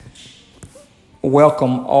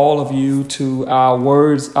welcome all of you to our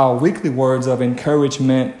weekly words of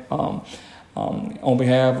encouragement on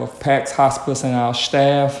behalf of PAX Hospice and our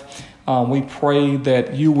staff. We pray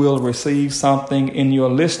that you will receive something in your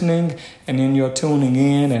listening and in your tuning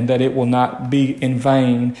in, and that it will not be in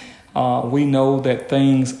vain. We know that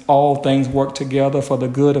all things work together for the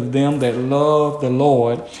good of them that love the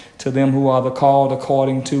Lord, to them who are the called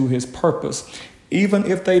according to his purpose. Even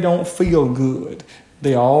if they don't feel good,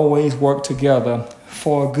 they always work together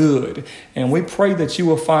for good. And we pray that you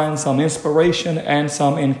will find some inspiration and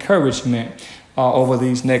some encouragement over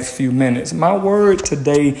these next few minutes. My word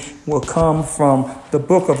today will come from the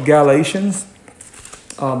book of Galatians,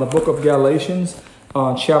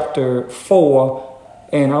 chapter 4.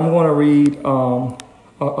 And I'm going to read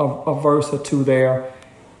a verse or two there.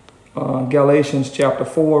 Galatians chapter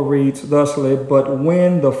 4 reads thusly, "But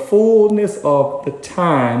when the fullness of the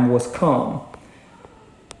time was come,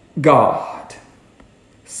 God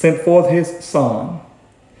sent forth his Son,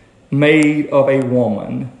 made of a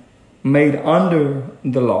woman, made under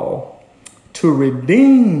the law, to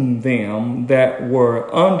redeem them that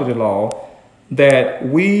were under the law, that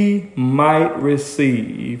we might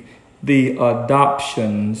receive the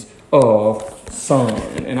adoptions of son."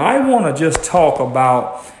 And I want to just talk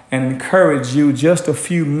about and encourage you just a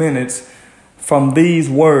few minutes from these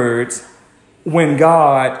words, when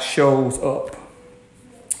God shows up.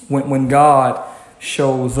 When God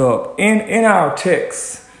shows up. In our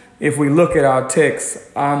text, if we look at our text,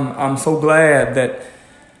 I'm so glad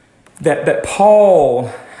that Paul,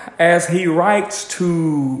 as he writes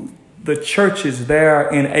to the churches there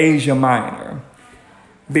in Asia Minor,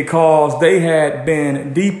 because they had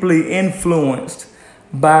been deeply influenced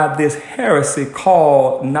by this heresy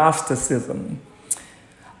called Gnosticism.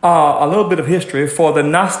 A little bit of history. For the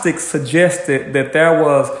Gnostics suggested that there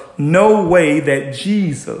was no way that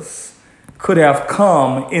Jesus could have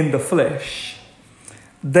come in the flesh.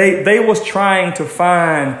 They was trying to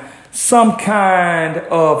find some kind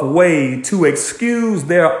of way to excuse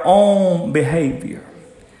their own behavior.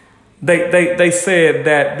 They said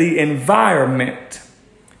that the environment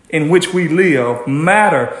in which we live,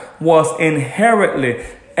 matter, was inherently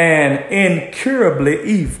and incurably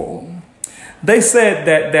evil. They said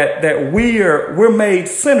that we're made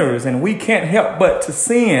sinners and we can't help but to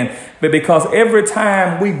sin, but because every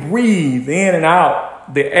time we breathe in and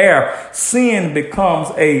out the air, sin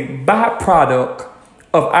becomes a byproduct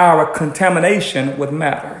of our contamination with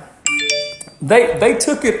matter. They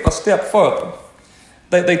took it a step further.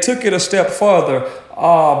 They took it a step further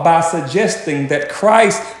by suggesting that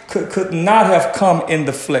Christ could not have come in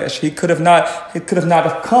the flesh. He could not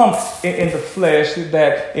have come in the flesh,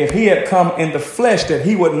 that if he had come in the flesh, that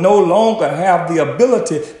he would no longer have the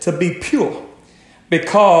ability to be pure,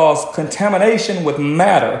 because contamination with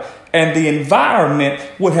matter and the environment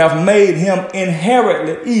would have made him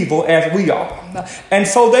inherently evil as we are. And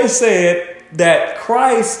so they said that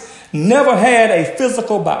Christ never had a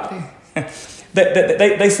physical body.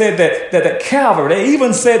 They said that Calvary, they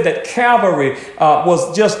even said that Calvary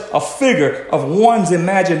was just a figure of one's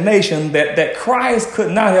imagination, that Christ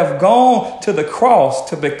could not have gone to the cross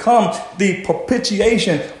to become the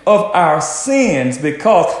propitiation of our sins,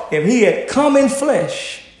 because if he had come in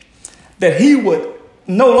flesh, that he would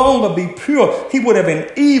no longer be pure. He would have been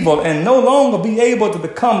evil and no longer be able to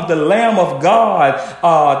become the Lamb of God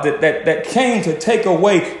that came to take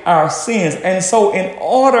away our sins. And so in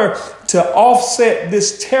order to offset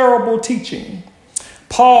this terrible teaching,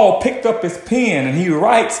 Paul picked up his pen and he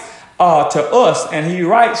writes to us, and he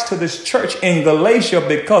writes to this church in Galatia,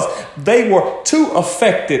 because they were too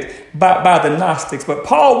affected by the Gnostics. But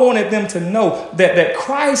Paul wanted them to know that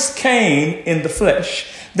Christ came in the flesh,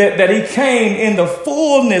 that he came in the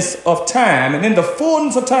fullness of time. And in the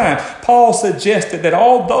fullness of time, Paul suggested that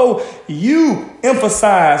although you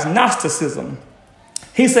emphasize Gnosticism,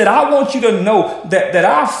 he said, I want you to know that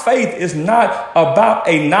our faith is not about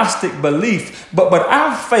a Gnostic belief, but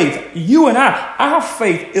our faith, you and our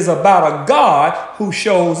faith is about a God who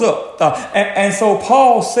shows up. And so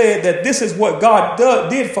Paul said that this is what God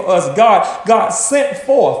did for us. God sent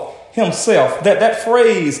forth himself. That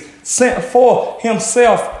phrase, sent forth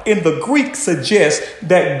himself, in the Greek suggests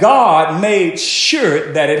that God made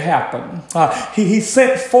sure that it happened. He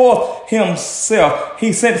sent forth himself.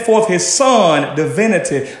 He sent forth his son,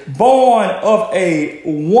 divinity, born of a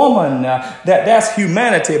woman. That's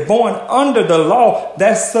humanity. Born under the law,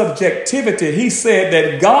 that's subjectivity. He said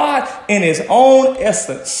that God in his own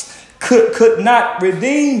essence could not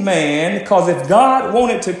redeem man, because if God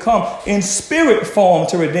wanted to come in spirit form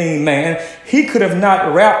to redeem man, he could have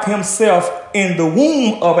not wrapped himself in the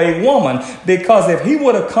womb of a woman, because if he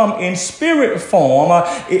would have come in spirit form,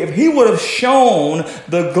 if he would have shown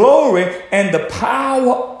the glory and the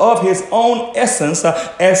power of his own essence,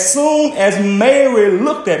 as soon as Mary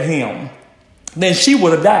looked at him, then she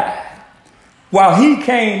would have died. While he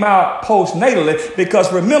came out postnatally,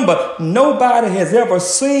 because remember, nobody has ever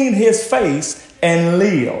seen his face and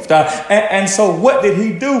lived. And so what did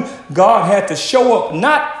he do? God had to show up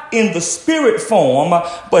not in the spirit form,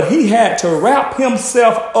 but he had to wrap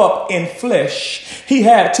himself up in flesh. He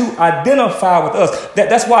had to identify with us.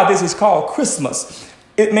 That's why this is called Christmas.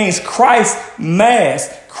 It means Christ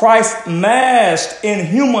masked in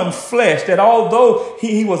human flesh, that although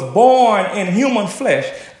he was born in human flesh,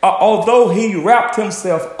 although he wrapped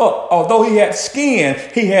himself up, although he had skin,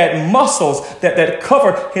 he had muscles that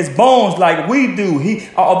covered his bones like we do.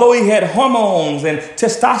 Although he had hormones and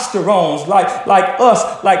testosterone like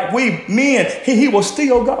us, like we men, he was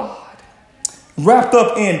still God, wrapped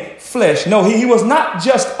up in flesh. No, he was not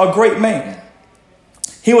just a great man.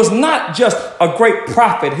 He was not just a great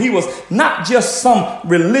prophet. He was not just some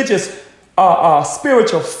religious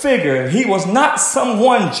spiritual figure. He was not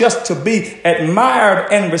someone just to be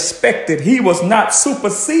admired and respected. He was not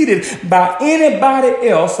superseded by anybody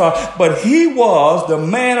else, but he was the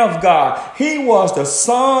man of God. He was the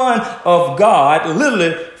Son of God,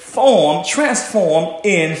 literally transformed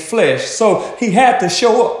in flesh. So he had to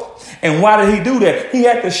show up. And why did he do that? He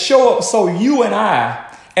had to show up so you and I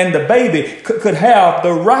and the baby could have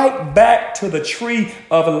the right back to the tree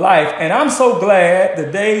of life. And I'm so glad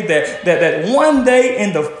today that one day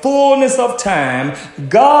in the fullness of time,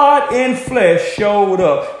 God in flesh showed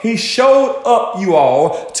up. He showed up, you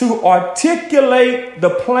all, to articulate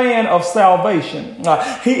the plan of salvation.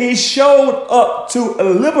 He showed up to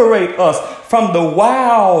liberate us from the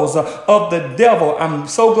wiles of the devil. I'm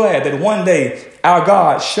so glad that one day our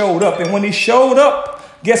God showed up. And when he showed up,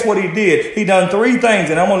 guess what he did? He done three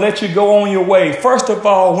things, and I'm going to let you go on your way. First of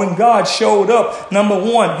all, when God showed up, number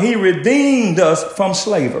one, he redeemed us from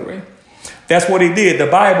slavery. That's what he did.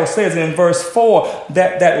 The Bible says in verse 4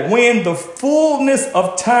 that when the fullness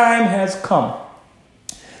of time has come,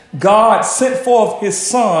 God sent forth his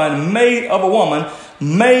son, made of a woman,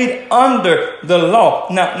 made under the law.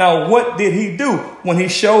 Now, what did he do when he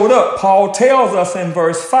showed up? Paul tells us in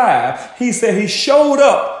verse 5, he said he showed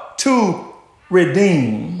up to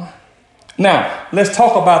redeem. Now, let's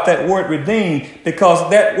talk about that word redeem, because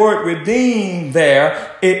that word redeem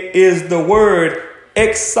there, it is the word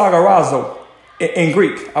exagorazo in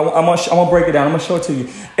Greek. I'm going to break it down. I'm going to show it to you.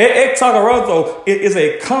 Exagorazo is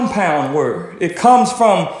a compound word. It comes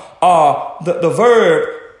from the verb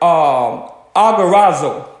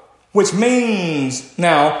agorazo, which means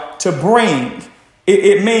now to bring.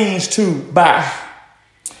 It means to buy.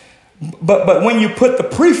 But when you put the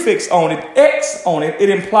prefix on it, X on it, it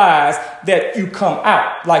implies that you come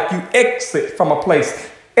out, like you exit from a place.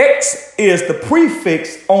 X is the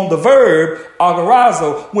prefix on the verb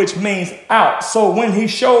agorazo, which means out. So when he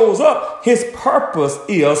shows up, his purpose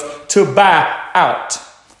is to buy out.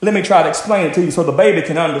 Let me try to explain it to you so the baby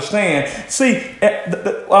can understand. See,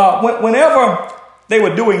 whenever they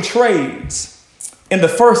were doing trades in the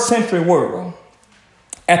first century world,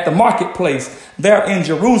 at the marketplace there in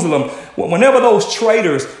Jerusalem, whenever those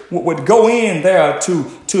traders would go in there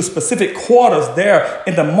to specific quarters there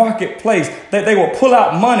in the marketplace, they would pull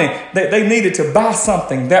out money that they needed to buy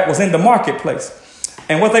something that was in the marketplace.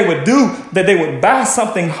 And what they would do, that they would buy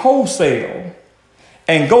something wholesale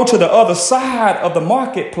and go to the other side of the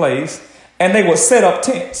marketplace, and they would set up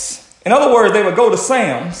tents. In other words, they would go to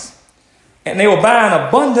Sam's and they would buy an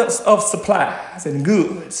abundance of supplies and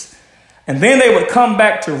goods. And then they would come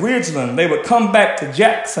back to Ridgeland. They would come back to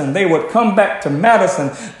Jackson. They would come back to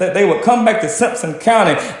Madison. They would come back to Simpson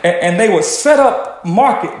County, and they would set up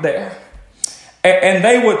market there. And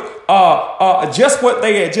they would just what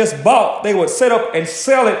they had just bought, they would set up and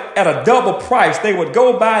sell it at a double price. They would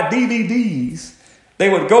go buy DVDs. They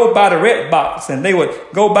would go buy the Red Box, and they would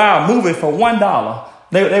go buy a movie for $1.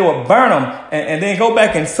 They would burn them and then go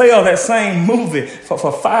back and sell that same movie for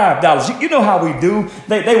 $5. You know how we do.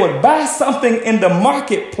 They would buy something in the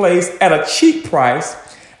marketplace at a cheap price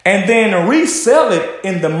and then resell it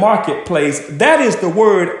in the marketplace. That is the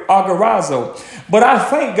word agorazo. But I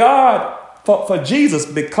thank God for Jesus,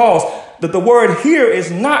 because the word here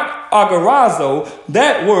is not agorazo.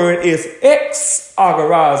 That word is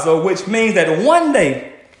exagorazo, which means that one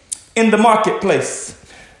day in the marketplace,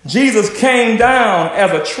 Jesus came down as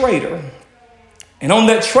a trader, And on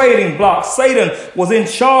that trading block, Satan was in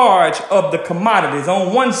charge of the commodities.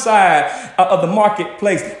 On one side of the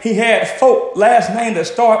marketplace, he had folk last name that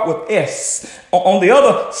start with S. On the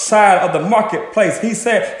other side of the marketplace, he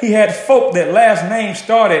said he had folk that last name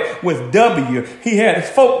started with W. He had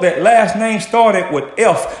folk that last name started with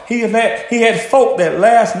F. He had folk that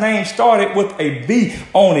last name started with a B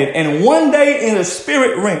on it. And one day in the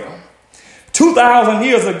spirit realm, 2,000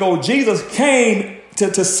 years ago, Jesus came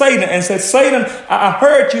to Satan and said, Satan, I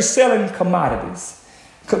heard you selling commodities.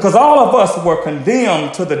 Because all of us were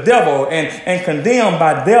condemned to the devil and condemned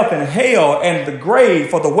by death and hell and the grave.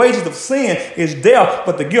 For the wages of sin is death,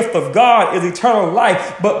 but the gift of God is eternal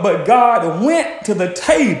life. But God went to the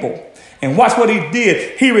table. And watch what he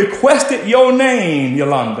did. He requested your name,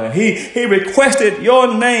 Yolanda. He requested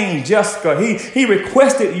your name, Jessica. He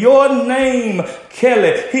requested your name,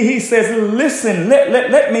 Kelly. He says, listen,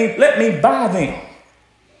 let me buy them.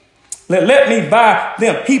 Let me buy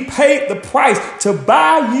them. He paid the price to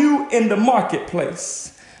buy you in the marketplace.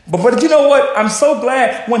 But you know what? I'm so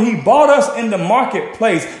glad when he bought us in the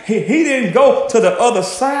marketplace, he didn't go to the other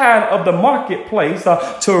side of the marketplace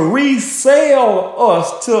to resell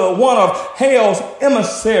us to one of hell's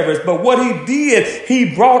emissaries. But what he did,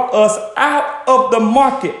 he brought us out of the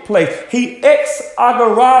marketplace. He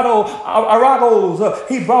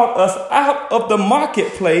he brought us out of the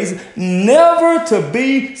marketplace, never to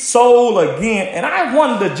be sold again. And I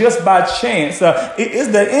wonder, just by chance,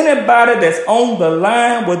 is there anybody that's on the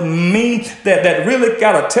line with me that really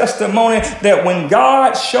got a testimony that when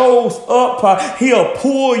God shows up, he'll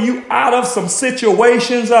pull you out of some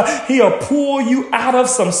situations, he'll pull you out of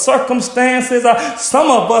some circumstances. Some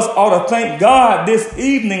of us ought to thank God this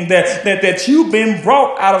evening that you've been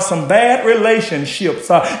brought out of some bad relationships.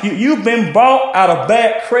 You've been brought out of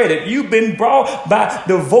bad credit. You've been brought by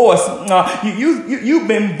divorce. You've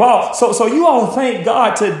been brought. So you ought to thank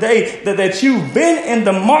God today that you've been in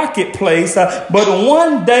the marketplace, but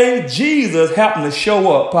one day Jesus happened to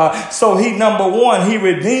show up. So number one, he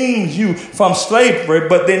redeems you from slavery.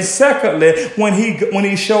 But then secondly, when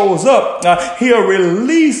he shows up, he'll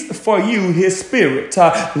release for you his spirit.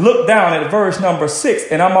 Look down at verse number 6,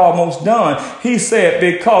 and I'm almost done. He said,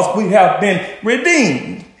 because we have been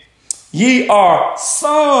redeemed, ye are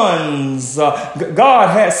sons. God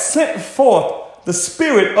has sent forth the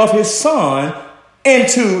spirit of his son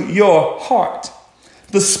into your heart.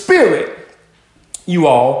 The spirit, you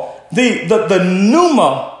all, the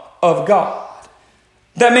pneuma of God.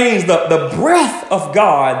 That means the breath of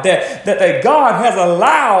God, that God has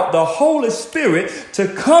allowed the Holy Spirit to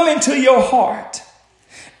come into your heart.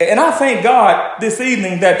 And I thank God this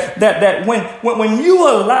evening that when you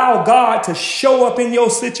allow God to show up in your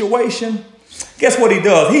situation, guess what he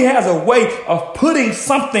does? He has a way of putting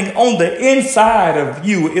something on the inside of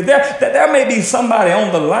you. There may be somebody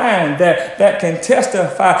on the line that can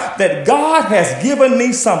testify that God has given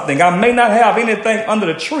me something. I may not have anything under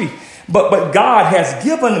the tree, but God has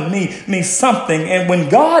given me something. And when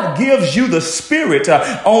God gives you the spirit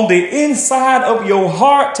on the inside of your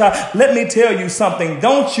heart, let me tell you something.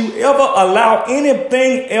 Don't you ever allow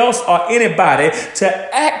anything else or anybody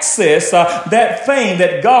to access that thing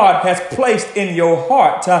that God has placed in your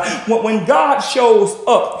heart. When God shows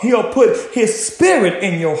up, he'll put his spirit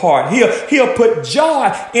in your heart. He'll put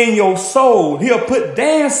joy in your soul. He'll put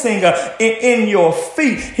dancing in your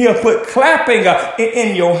feet. He'll put clapping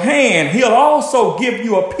in your hand. He'll also give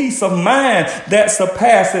you a peace of mind that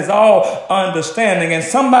surpasses all understanding. And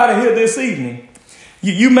somebody here this evening,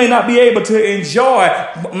 you may not be able to enjoy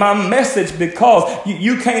my message because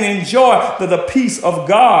you can't enjoy the peace of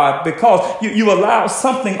God because you allow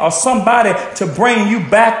something or somebody to bring you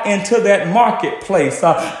back into that marketplace.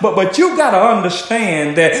 But you got to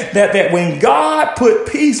understand that when God put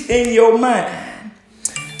peace in your mind,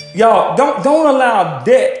 y'all, don't allow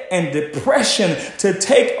debt and depression to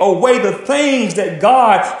take away the things that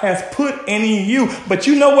God has put in you. But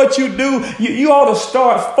you know what you do? You ought to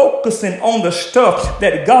start focusing on the stuff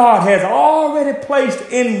that God has already placed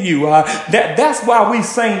in you. That's why we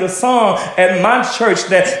sang the song at my church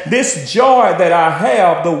that this joy that I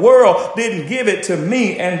have, the world didn't give it to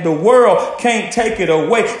me and the world can't take it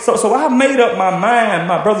away. So I made up my mind,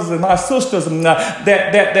 my brothers and my sisters,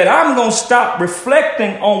 that I'm going to stop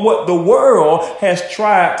reflecting on on what the world has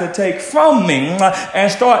tried to take from me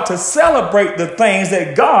and start to celebrate the things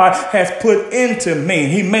that God has put into me.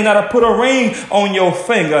 He may not have put a ring on your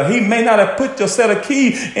finger. He may not have put your set of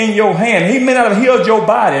keys in your hand. He may not have healed your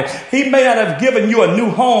body. He may not have given you a new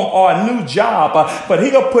home or a new job, but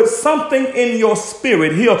he'll put something in your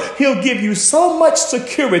spirit. He'll give you so much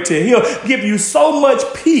security. He'll give you so much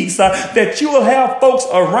peace that you will have folks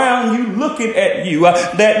around you looking at you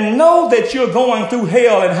that know that you're going through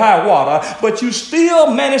hell and high water, but you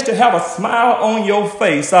still manage to have a smile on your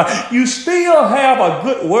face. You still have a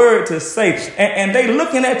good word to say, and they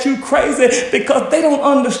looking at you crazy because they don't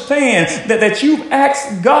understand that you've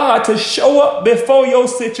asked God to show up before your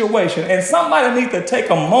situation. And somebody needs to take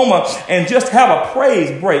a moment and just have a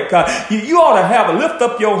praise break. You ought to lift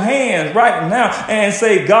up your hands right now and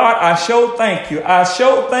say, God, I sure thank you. I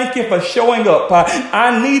sure thank you for showing up.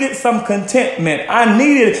 I needed some contentment. I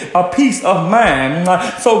needed a peace of mind.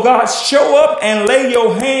 So God, show up and lay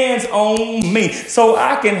your hands on me so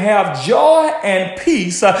I can have joy and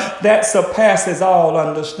peace that surpasses all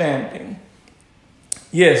understanding.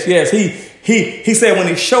 Yes. He said when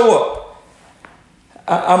he show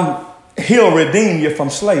up, he'll redeem you from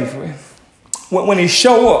slavery. When he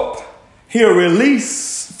show up, he'll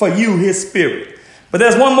release for you his spirit. But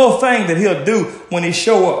there's one more thing that he'll do when he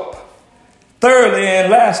show up. Thirdly and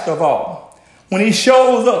last of all, when he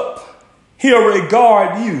shows up, he'll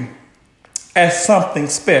regard you as something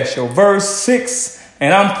special. Verse 6,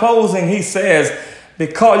 and I'm closing, he says,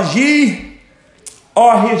 because ye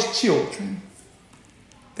are his children,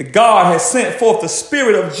 that God has sent forth the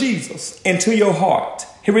Spirit of Jesus into your heart.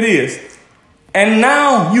 Here it is. And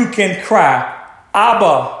now you can cry,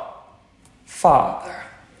 Abba, Father.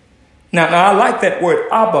 Now I like that word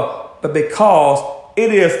Abba, but because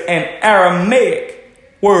it is an Aramaic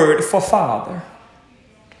word for father.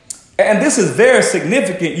 And this is very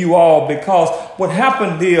significant, you all, because what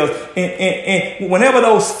happened is whenever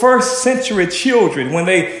those first century children, when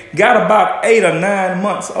they got about 8 or 9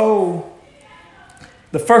 months old,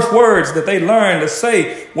 the first words that they learned to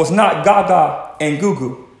say was not Gaga and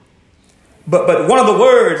Gugu. But one of the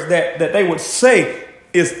words that they would say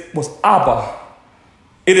was Abba.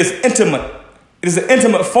 It is intimate. It is an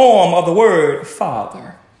intimate form of the word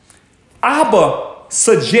father. Abba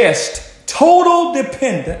suggests total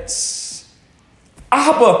dependence.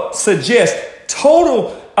 Abba suggests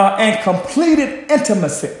total and completed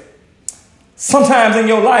intimacy. Sometimes in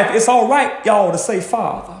your life, it's all right, y'all, to say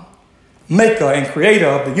Father, maker and creator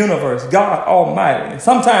of the universe, God Almighty. And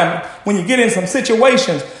sometimes when you get in some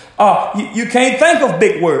situations, you can't think of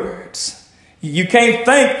big words. You can't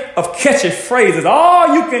think of catchy phrases.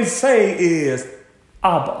 All you can say is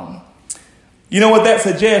Abba. You know what that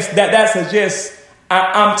suggests? That suggests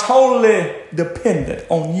I'm totally dependent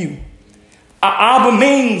on you. Abba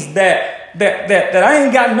means that I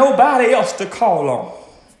ain't got nobody else to call on.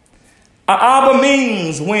 Abba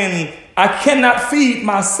means when I cannot feed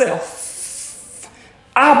myself.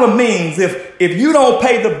 Abba means if you don't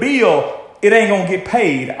pay the bill, it ain't gonna get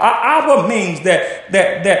paid. Abba means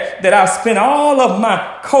that I spend all of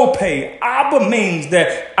my copay. Abba means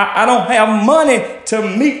that I don't have money to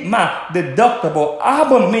meet my deductible.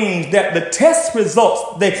 Abba means that the test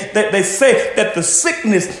results, they say that the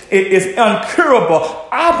sickness is incurable.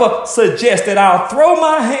 Abba suggests that I'll throw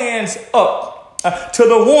my hands up to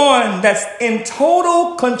the one that's in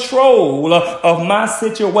total control of my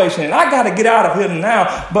situation. And I got to get out of here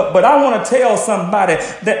now, but I want to tell somebody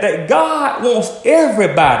that God wants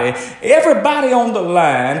everybody on the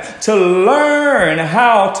line to learn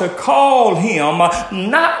how to call him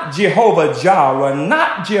not Jehovah Jireh,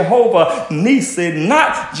 not Jehovah Nisi,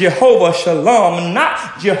 not Jehovah Shalom,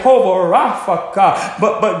 not Jehovah Rapha,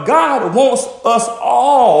 but God wants us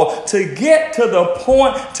all to get to the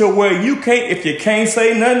point to where you can't, if you can't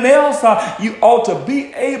say nothing else, you ought to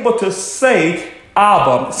be able to say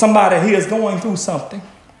Abba. Somebody here is going through something.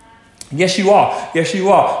 Yes, you are. Yes, you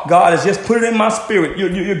are. God has just put it in my spirit.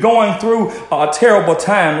 You're going through a terrible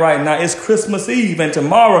time right now. It's Christmas Eve and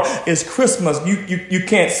tomorrow is Christmas. You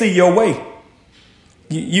can't see your way.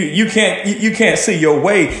 You can't see your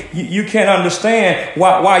way. You can't understand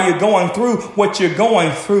why you're going through what you're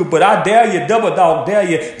going through. But I dare you, double dog dare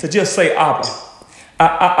you to just say Abba.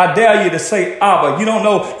 I dare you to say Abba. You don't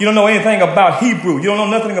know anything about Hebrew. You don't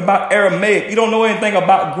know nothing about Aramaic. You don't know anything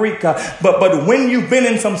about Greek. But when you've been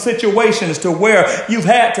in some situations to where you've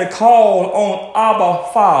had to call on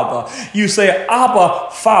Abba Father, you say, Abba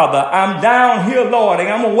Father, I'm down here, Lord, and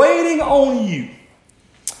I'm waiting on you.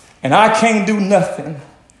 And I can't do nothing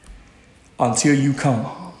until you come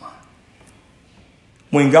home.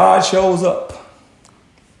 When God shows up,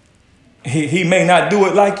 He may not do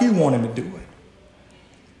it like you want him to do it.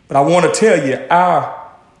 But I want to tell you,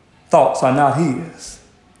 our thoughts are not his.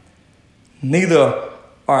 Neither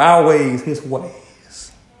are our ways his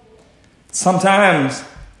ways. Sometimes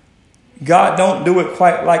God don't do it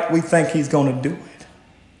quite like we think he's going to do it.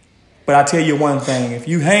 But I tell you one thing, if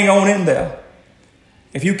you hang on in there,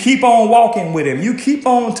 if you keep on walking with him, you keep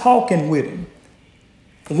on talking with him,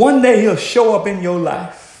 one day he'll show up in your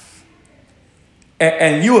life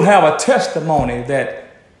and you'll have a testimony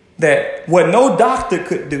that what no doctor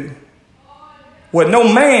could do, what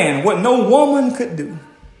no man, what no woman could do,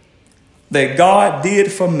 that God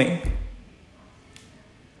did for me.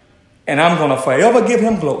 And I'm going to forever give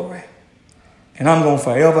him glory. And I'm going to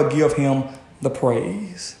forever give him the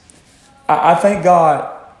praise. I thank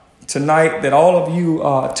God tonight that all of you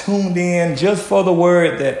are tuned in just for the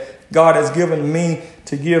word that God has given me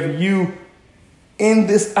to give you in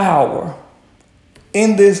this hour,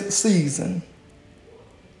 in this season,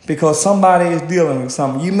 because somebody is dealing with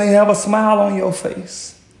something. You may have a smile on your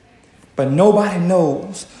face, but nobody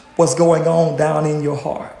knows what's going on down in your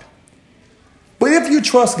heart. But if you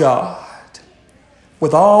trust God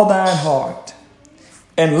with all thine heart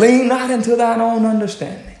and lean not into thine own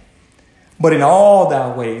understanding, but in all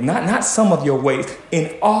thy ways, not some of your ways,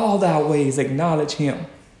 in all thy ways acknowledge him,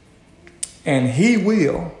 and he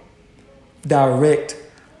will direct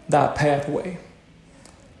thy pathway.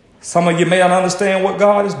 Some of you may not understand what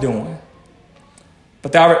God is doing,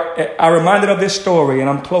 but I reminded of this story, and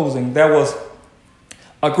I'm closing. There was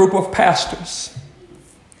a group of pastors.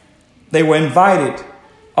 They were invited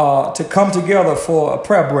to come together for a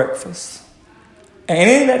prayer breakfast. And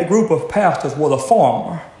in that group of pastors was a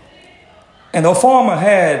farmer. And the farmer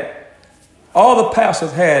all the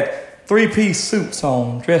pastors had 3-piece suits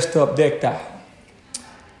on, dressed up, decked out.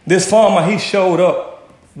 This farmer, he showed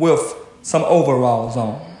up with some overalls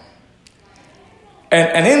on.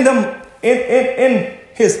 And in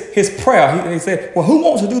his prayer, he said, well, who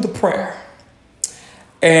wants to do the prayer?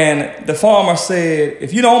 And the farmer said,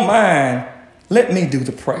 if you don't mind, let me do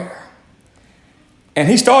the prayer. And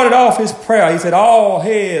he started off his prayer. He said, all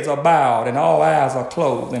heads are bowed and all eyes are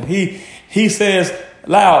closed. And he says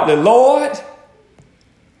loudly, Lord,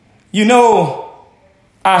 you know,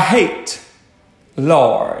 I hate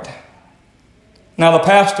Lord. Now the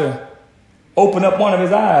pastor opened up one of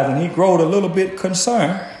his eyes and he growed a little bit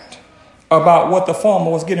concerned about what the farmer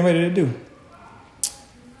was getting ready to do.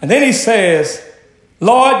 And then he says,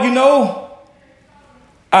 Lord, you know,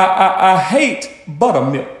 I hate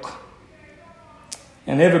buttermilk.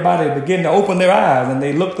 And everybody began to open their eyes and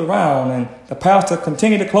they looked around, and the pastor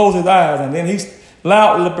continued to close his eyes, and then he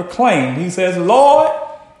loudly proclaimed, he says, Lord,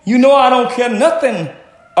 you know I don't care nothing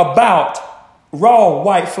about raw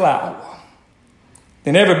white flour.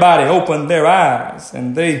 Then everybody opened their eyes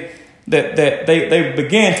and they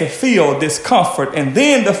began to feel discomfort. And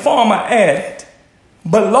then the farmer added,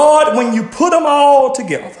 but Lord, when you put them all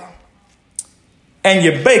together and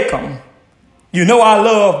you bake them, you know I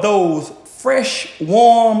love those fresh,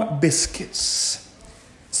 warm biscuits.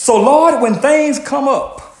 So Lord, when things come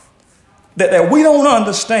up that we don't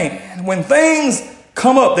understand, when things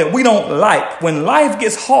come up that we don't like, when life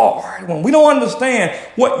gets hard, when we don't understand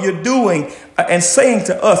what you're doing and saying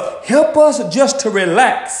to us, help us just to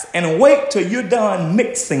relax and wait till you're done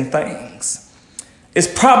mixing things. It's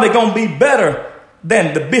probably going to be better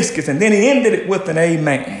than the biscuits. And then he ended it with an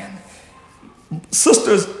amen.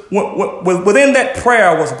 Sisters, within that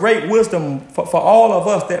prayer was great wisdom for all of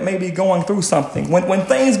us that may be going through something. When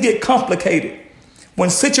things get complicated, when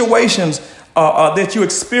situations that you're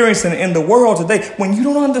experiencing in the world today, when you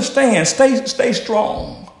don't understand, stay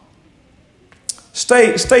strong.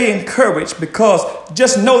 Stay encouraged, because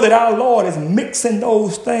just know that our Lord is mixing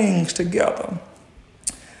those things together.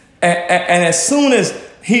 And as soon as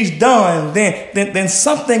he's done, then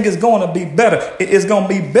something is going to be better. It is going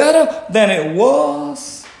to be better than it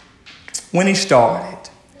was when he started,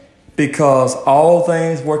 because all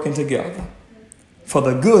things working together for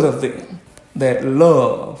the good of them that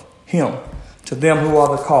love him, to them who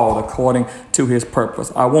are the called according to his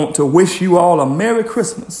purpose. I want to wish you all a Merry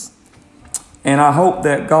Christmas, and I hope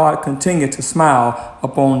that God continue to smile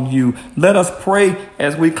upon you. Let us pray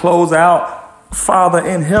as we close out. Father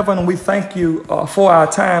in heaven, we thank you for our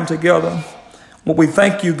time together. Well, we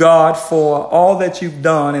thank you, God, for all that you've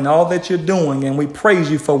done and all that you're doing, and we praise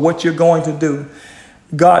you for what you're going to do.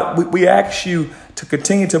 God, we ask you to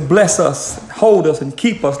continue to bless us, hold us, and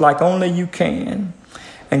keep us like only you can.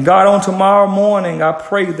 And God, on tomorrow morning, I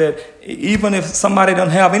pray that even if somebody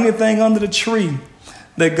doesn't have anything under the tree,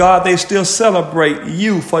 that God, they still celebrate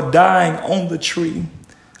you for dying on the tree.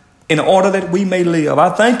 in order that we may live.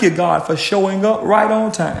 I thank you, God, for showing up right on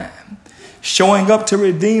time, showing up to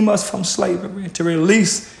redeem us from slavery, to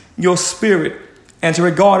release your spirit, and to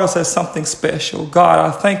regard us as something special. God,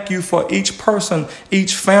 I thank you for each person,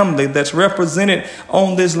 each family that's represented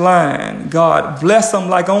on this line. God, bless them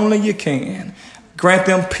like only you can. Grant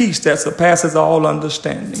them peace that surpasses all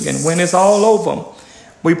understanding. And when it's all over,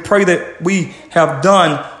 we pray that we have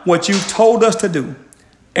done what you've told us to do,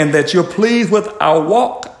 and that you're pleased with our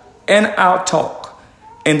walk and our talk,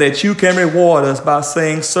 and that you can reward us by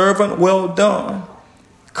saying, servant, well done.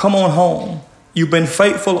 Come on home. You've been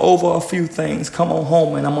faithful over a few things. Come on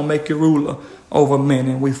home, and I'm going to make you ruler over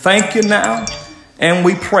many. And we thank you now, and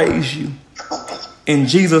we praise you. In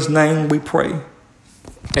Jesus' name we pray.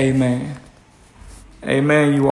 Amen. Amen. You